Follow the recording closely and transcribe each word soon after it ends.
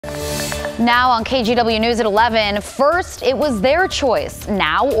Now on KGW News at 11, first, it was their choice.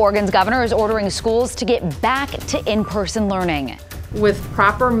 Now, Oregon's governor is ordering schools to get back to in-person learning. With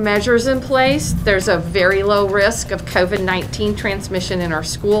proper measures in place, there's a very low risk of COVID-19 transmission in our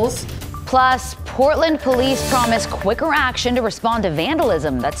schools. Plus, Portland police promise quicker action to respond to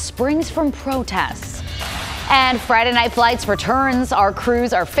vandalism that springs from protests. And Friday Night Flights returns. Our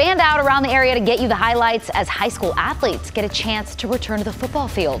crews are fanned out around the area to get you the highlights as high school athletes get a chance to return to the football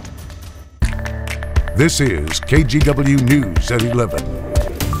field. This is KGW News at 11.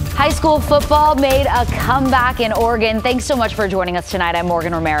 High school football made a comeback in Oregon. Thanks so much for joining us tonight. I'm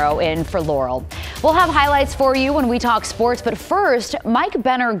Morgan Romero in for Laurel. We'll have highlights for you when we talk sports, but first, Mike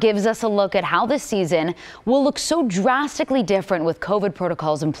Benner gives us a look at how this season will look so drastically different with COVID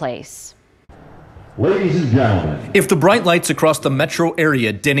protocols in place. Ladies and gentlemen, if the bright lights across the metro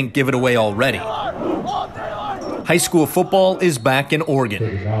area didn't give it away already, high school football is back in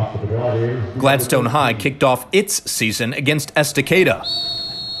Oregon. Gladstone High kicked off its season against Estacada.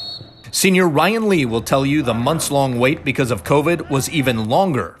 Senior Ryan Lee will tell you the months-long wait because of COVID was even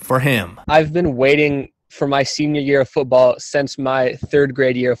longer for him. I've been waiting for my senior year of football since my third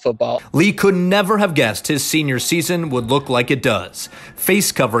grade year of football. Lee could never have guessed his senior season would look like it does.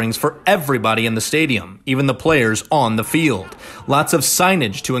 Face coverings for everybody in the stadium, even the players on the field. Lots of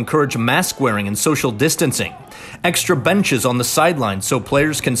signage to encourage mask wearing and social distancing. Extra benches on the sidelines so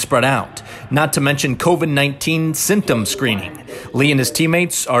players can spread out. Not to mention COVID-19 symptom screening. Lee and his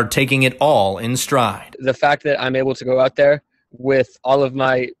teammates are taking it all in stride. The fact that I'm able to go out there with all of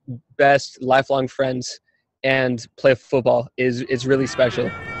my best lifelong friends and play football is really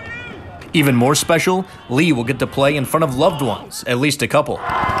special. Even more special, Lee will get to play in front of loved ones, at least a couple.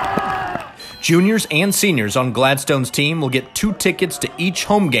 Juniors and seniors on Gladstone's team will get 2 tickets to each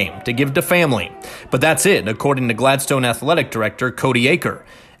home game to give to family. But that's it, according to Gladstone Athletic Director Cody Aker.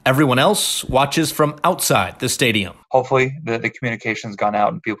 Everyone else watches from outside the stadium. Hopefully the communication's gone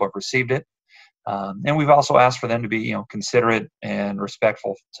out and people have received it. And we've also asked for them to be, considerate and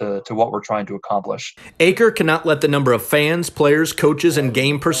respectful to what we're trying to accomplish. Aker cannot let the number of fans, players, coaches, and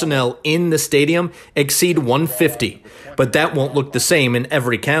game personnel in the stadium exceed 150. But that won't look the same in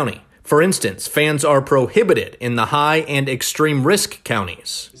every county. For instance, fans are prohibited in the high and extreme risk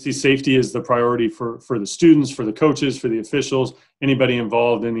counties. See, safety is the priority for the students, for the coaches, for the officials, anybody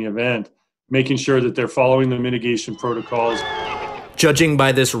involved in the event, making sure that they're following the mitigation protocols. Judging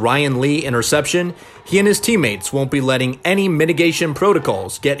by this Ryan Lee interception, he and his teammates won't be letting any mitigation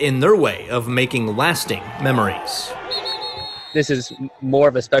protocols get in their way of making lasting memories. This is more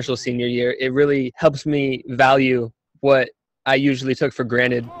of a special senior year. It really helps me value what I usually took for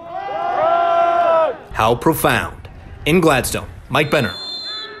granted. How profound. In Gladstone, Mike Benner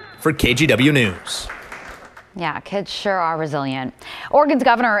for KGW News. Yeah, kids sure are resilient. Oregon's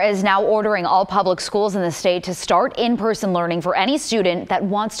governor is now ordering all public schools in the state to start in-person learning for any student that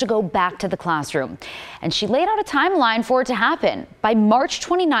wants to go back to the classroom. And she laid out a timeline for it to happen. By March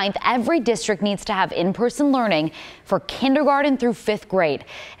 29th, every district needs to have in-person learning for kindergarten through 5th grade.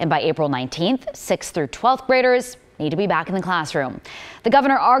 And by April 19th, 6th through 12th graders need to be back in the classroom. The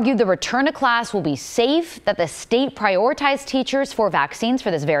governor argued the return to class will be safe, that the state prioritized teachers for vaccines for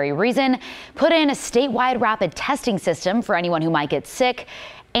this very reason, put in a statewide rapid testing system for anyone who might get sick,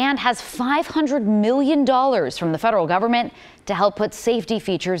 and has $500 million from the federal government to help put safety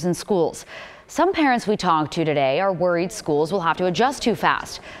features in schools. Some parents we talked to today are worried schools will have to adjust too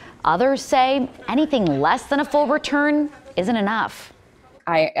fast. Others say anything less than a full return isn't enough.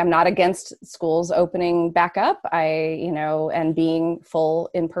 I am not against schools opening back up, and being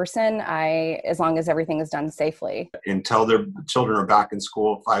full in person, as long as everything is done safely. Until their children are back in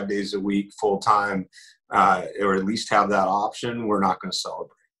school 5 days a week, full time, or at least have that option, we're not going to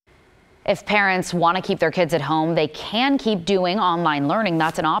celebrate. If parents want to keep their kids at home, they can keep doing online learning.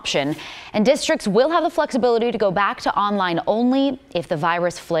 That's an option. And districts will have the flexibility to go back to online only if the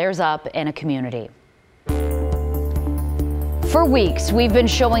virus flares up in a community. For weeks, we've been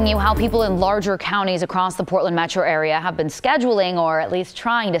showing you how people in larger counties across the Portland metro area have been scheduling, or at least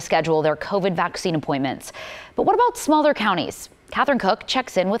trying to schedule, their COVID vaccine appointments. But what about smaller counties? Catherine Cook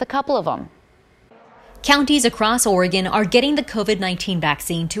checks in with a couple of them. Counties across Oregon are getting the COVID-19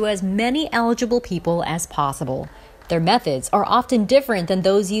 vaccine to as many eligible people as possible. Their methods are often different than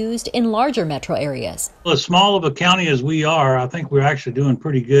those used in larger metro areas. Well, as small of a county as we are, I think we're actually doing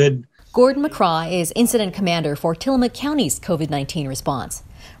pretty good. Gordon McCraw is incident commander for Tillamook County's COVID-19 response.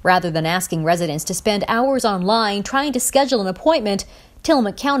 Rather than asking residents to spend hours online trying to schedule an appointment,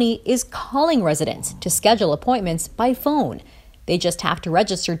 Tillamook County is calling residents to schedule appointments by phone. They just have to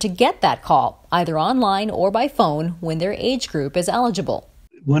register to get that call, either online or by phone, when their age group is eligible.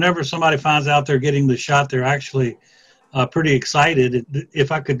 whenever somebody finds out they're getting the shot, they're actually pretty excited.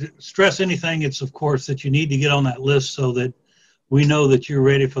 If I could stress anything, it's of course that you need to get on that list so that we know that you're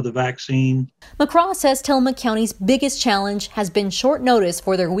ready for the vaccine. McCraw says Tillamook County's biggest challenge has been short notice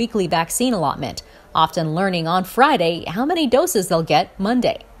for their weekly vaccine allotment, often learning on Friday how many doses they'll get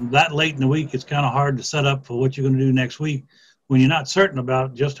Monday. That late in the week, it's kind of hard to set up for what you're going to do next week when you're not certain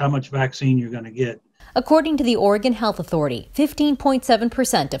about just how much vaccine you're going to get. According to the Oregon Health Authority,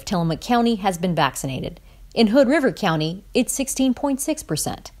 15.7% of Tillamook County has been vaccinated. In Hood River County, it's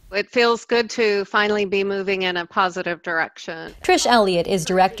 16.6%. It feels good to finally be moving in a positive direction. Trish Elliott is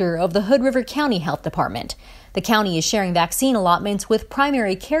director of the Hood River County Health Department. The county is sharing vaccine allotments with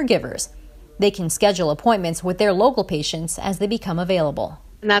primary caregivers. They can schedule appointments with their local patients as they become available.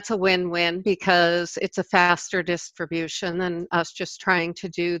 And that's a win-win because it's a faster distribution than us just trying to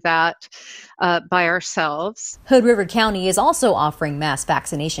do that by ourselves. Hood River County is also offering mass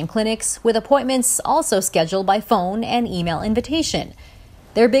vaccination clinics with appointments also scheduled by phone and email invitation.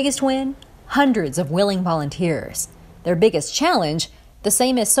 Their biggest win? Hundreds of willing volunteers. Their biggest challenge? The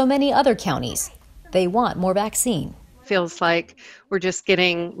same as so many other counties. They want more vaccine. Feels like we're just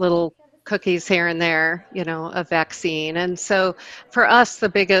getting little cookies here and there, of vaccine. And so for us, the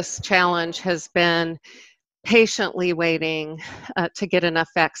biggest challenge has been patiently waiting to get enough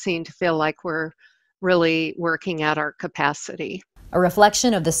vaccine to feel like we're really working at our capacity. A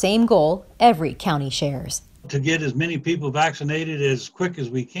reflection of the same goal every county shares. To get as many people vaccinated as quick as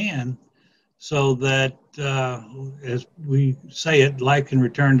we can so that, as we say it, life can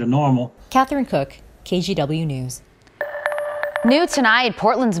return to normal. Catherine Cook, KGW News. New tonight,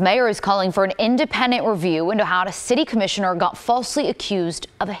 Portland's mayor is calling for an independent review into how a city commissioner got falsely accused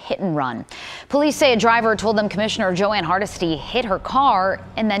of a hit and run. Police say a driver told them Commissioner Joanne Hardesty hit her car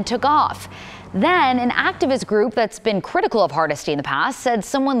and then took off. Then an activist group that's been critical of Hardesty in the past said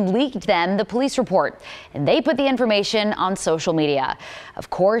someone leaked them the police report, and they put the information on social media. Of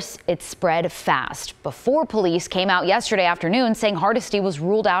course, it spread fast before police came out yesterday afternoon saying Hardesty was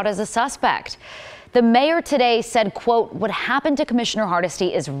ruled out as a suspect. The mayor today said, quote, "What happened to Commissioner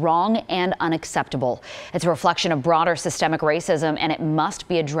Hardesty is wrong and unacceptable. It's a reflection of broader systemic racism and it must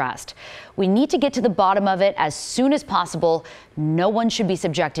be addressed. We need to get to the bottom of it as soon as possible. No one should be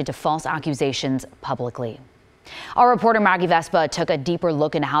subjected to false accusations publicly." Our reporter Maggie Vespa took a deeper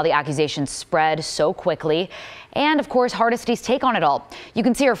look into how the accusations spread so quickly and, of course, Hardesty's take on it all. You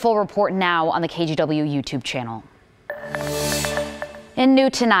can see her full report now on the KGW YouTube channel. In new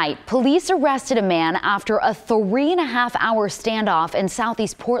tonight, police arrested a man after a 3.5-hour standoff in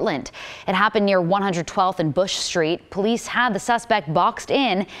southeast Portland. It happened near 112th and Bush Street. Police had the suspect boxed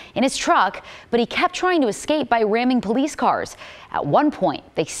in his truck, but he kept trying to escape by ramming police cars. At one point,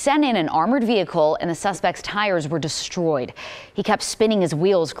 they sent in an armored vehicle and the suspect's tires were destroyed. He kept spinning his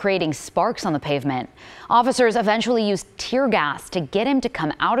wheels, creating sparks on the pavement. Officers eventually used tear gas to get him to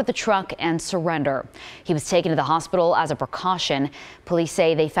come out of the truck and surrender. He was taken to the hospital as a precaution. Police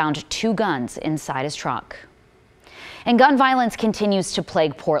say they found 2 guns inside his truck. And gun violence continues to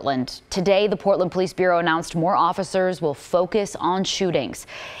plague Portland. Today, the Portland Police Bureau announced more officers will focus on shootings.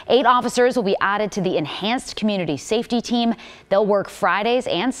 8 officers will be added to the Enhanced Community Safety Team. They'll work Fridays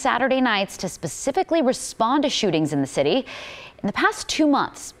and Saturday nights to specifically respond to shootings in the city. In the past 2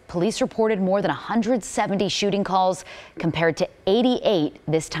 months, police reported more than 170 shooting calls compared to 88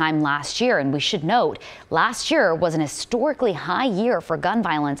 this time last year. And we should note, last year was an historically high year for gun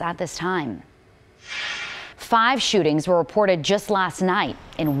violence at this time. 5 shootings were reported just last night.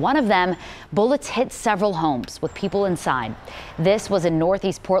 In one of them, bullets hit several homes with people inside. This was in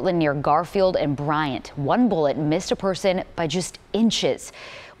northeast Portland near Garfield and Bryant. One bullet missed a person by just inches.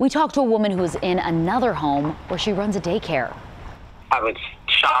 We talked to a woman who was in another home where she runs a daycare. I was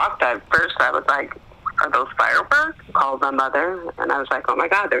shocked at first. I was like, are those fireworks? Called my mother and I was like, oh my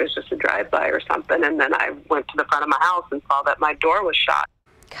God, there was just a drive-by or something. And then I went to the front of my house and saw that my door was shot.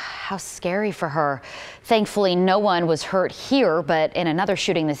 How scary for her. Thankfully, no one was hurt here, but in another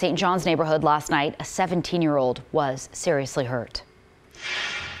shooting in the St. John's neighborhood last night, a 17-year-old was seriously hurt.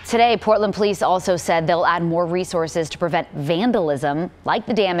 Today, Portland police also said they'll add more resources to prevent vandalism, like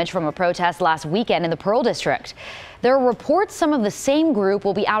the damage from a protest last weekend in the Pearl District. There are reports some of the same group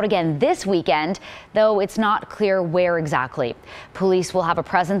will be out again this weekend, though it's not clear where exactly. Police will have a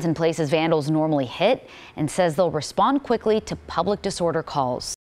presence in places vandals normally hit and says they'll respond quickly to public disorder calls.